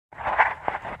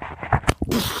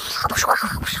I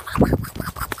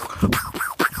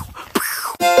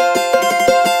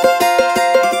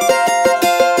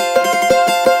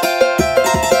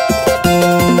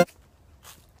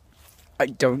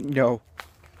don't know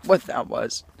what that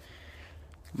was,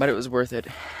 but it was worth it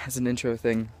as an intro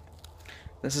thing.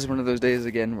 This is one of those days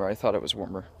again where I thought it was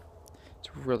warmer.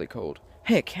 It's really cold.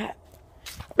 Hey, a cat.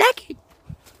 Rocky!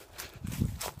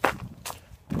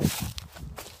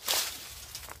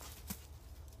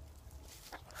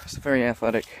 It's very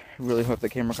athletic. I really hope the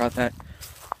camera caught that.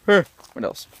 What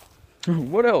else?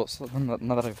 What else? Not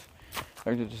that I've...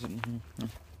 It's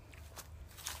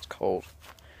cold.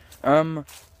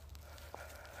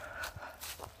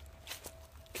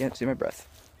 Can't see my breath.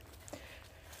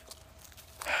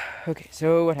 Okay,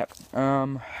 so what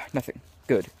happened? Nothing.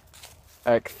 Good.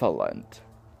 Excellent.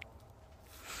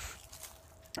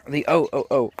 On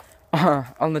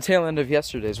the tail end of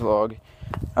yesterday's vlog,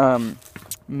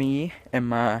 me and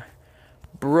my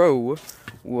bro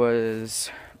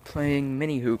was playing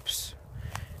mini hoops,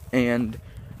 and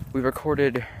we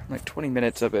recorded like 20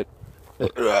 minutes of it.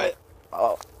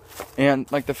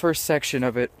 And like the first section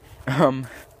of it,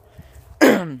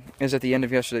 is at the end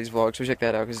of yesterday's vlog, so check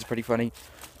that out because it's pretty funny.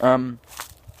 And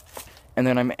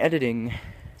then I'm editing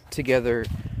together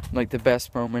like the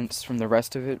best moments from the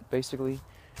rest of it, basically.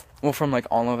 Well, from like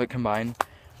all of it combined,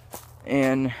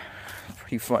 and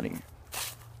pretty funny.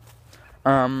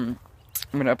 I'm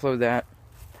gonna upload that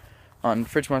on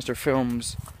Fridge Monster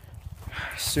Films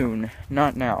soon.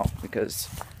 Not now because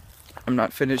I'm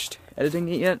not finished editing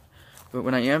it yet. But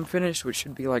when I am finished, which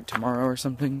should be like tomorrow or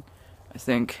something, I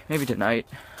think, maybe tonight,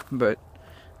 but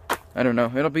I don't know.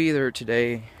 It'll be either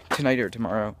tonight or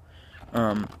tomorrow,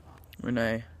 when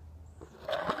I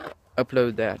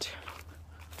upload that.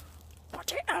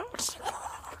 Watch it out.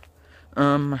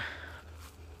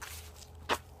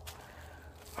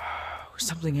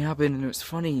 Something happened and it was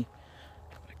funny.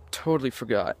 I totally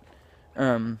forgot.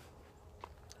 I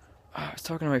was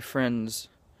talking to my friends,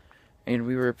 and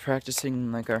we were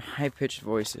practicing like our high-pitched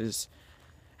voices.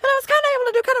 And I was kind of able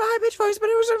to do kind of a high-pitched voice, but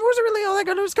it wasn't really all that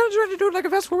good. I was kind of trying to do it like a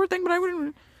fast-forward thing, but I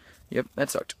wouldn't. Yep, that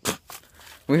sucked.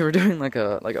 We were doing like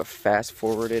a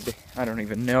fast-forwarded, I don't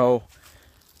even know.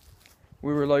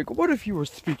 We were like, what if you were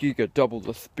speaking at double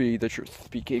the speed that you're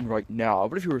speaking right now?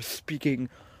 What if you were speaking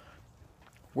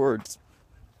words?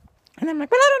 And I'm like,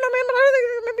 but I don't know, man, but I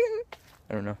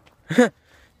don't think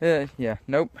maybe... yeah,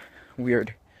 nope.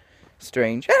 Weird.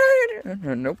 Strange.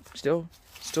 Nope, still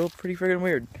pretty friggin'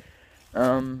 weird.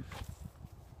 And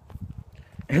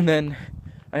then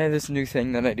I have this new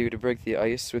thing that I do to break the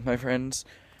ice with my friends.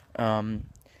 Have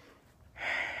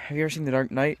you ever seen The Dark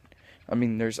Knight? I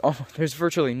mean, there's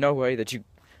virtually no way that you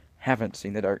haven't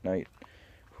seen The Dark Knight.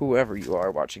 Whoever you are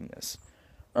watching this.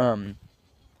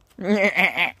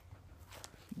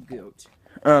 Goat.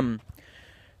 So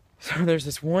there's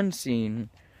this one scene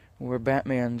where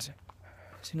Batman's...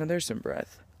 See, now there's some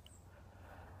breath.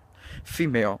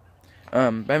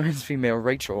 Batman's female,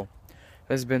 Rachel,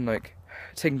 has been, like,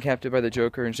 taken captive by the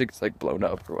Joker, and she gets, like, blown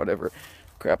up or whatever.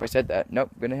 Crap, I said that. Nope,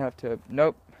 gonna have to...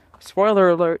 Nope. Spoiler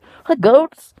alert.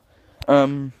 Goats!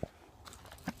 And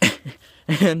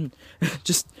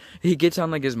just, he gets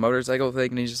on, like, his motorcycle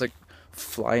thing, and he's just, like,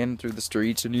 flying through the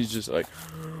streets, and he's just like,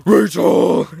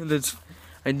 Rachel! And it's...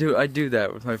 I do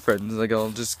that with my friends. Like, I'll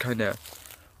just kind of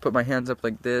put my hands up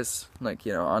like this, like,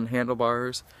 you know, on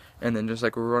handlebars, and then just,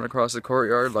 like, run across the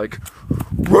courtyard, like,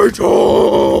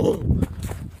 Rachel!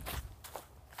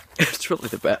 It's really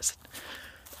the best.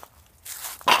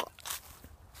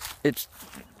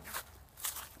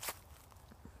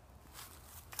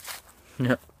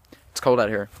 Yeah, it's cold out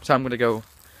here, so I'm gonna go,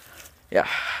 yeah,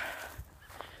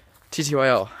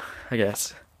 TTYL, I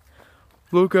guess.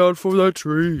 Look out for that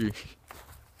tree.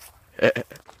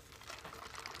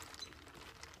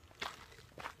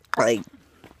 Like,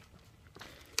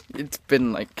 it's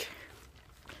been like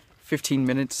 15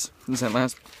 minutes since that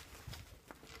last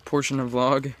portion of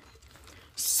vlog,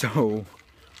 so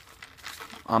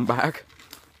I'm back.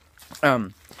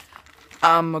 I'm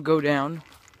gonna go down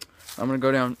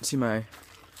and see my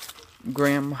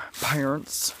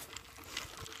grandparents,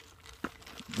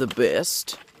 the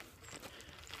best.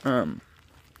 I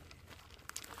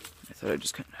thought I'd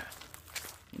just kind of,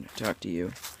 talk to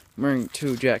you. I'm wearing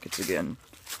 2 jackets again.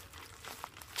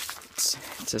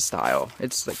 It's a style.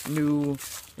 It's like new.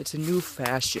 It's a new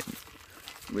fashion,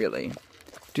 really.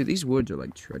 Dude, these woods are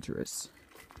like treacherous.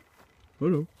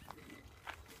 Hello.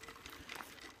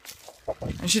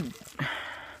 I should.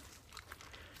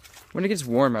 When it gets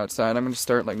warm outside, I'm gonna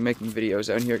start like making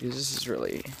videos out here because this is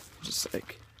really just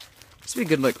like this would be a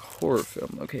good like horror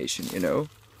film location, you know.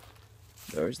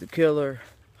 There's the killer.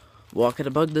 walking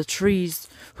above the trees.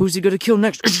 Who's he gonna kill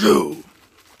next? It's you!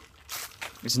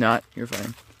 It's not. You're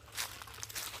fine.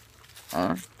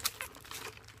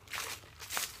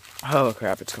 Oh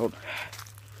crap, it's cold.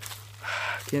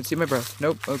 Can't see my breath.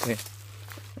 Nope, okay.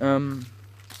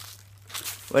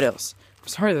 What else? I'm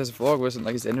sorry this vlog wasn't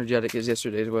like as energetic as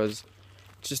yesterday's was.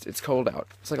 It's cold out.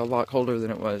 It's like a lot colder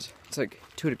than it was. It's like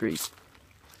 2 degrees.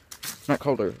 Not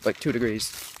colder, like 2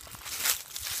 degrees.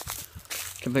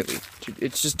 Completely.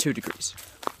 It's just 2 degrees.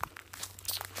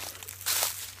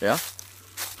 Yeah?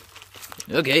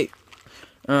 Okay.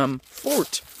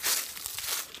 Fort.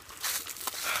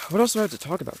 What else do I have to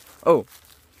talk about? Oh.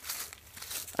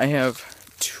 I have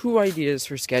 2 ideas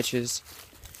for sketches,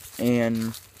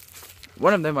 and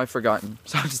one of them I've forgotten,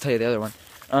 so I'll just tell you the other one.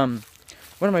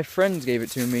 One of my friends gave it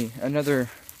to me. Another,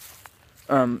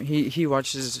 he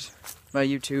watches my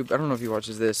YouTube. I don't know if he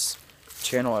watches this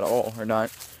channel at all or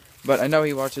not, but I know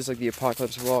he watches like the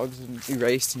Apocalypse vlogs and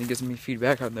Erased, and he gives me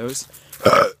feedback on those.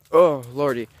 Oh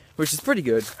lordy, which is pretty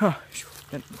good. Huh,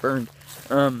 that burned.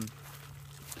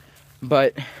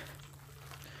 But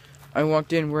I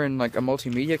walked in. We're in like a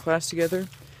multimedia class together,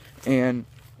 and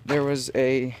there was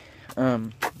the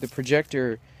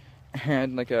projector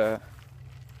had like our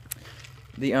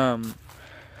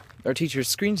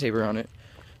teacher's screensaver on it,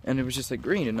 and it was just like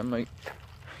green, and I'm like,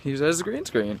 he says it's a green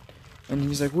screen, and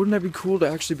he's like, wouldn't that be cool to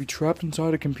actually be trapped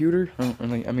inside a computer? I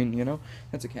mean, you know,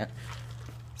 that's a cat.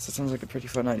 So it sounds like a pretty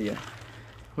fun idea.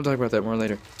 We'll talk about that more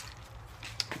later.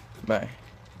 Bye.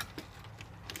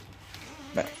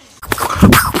 Bye.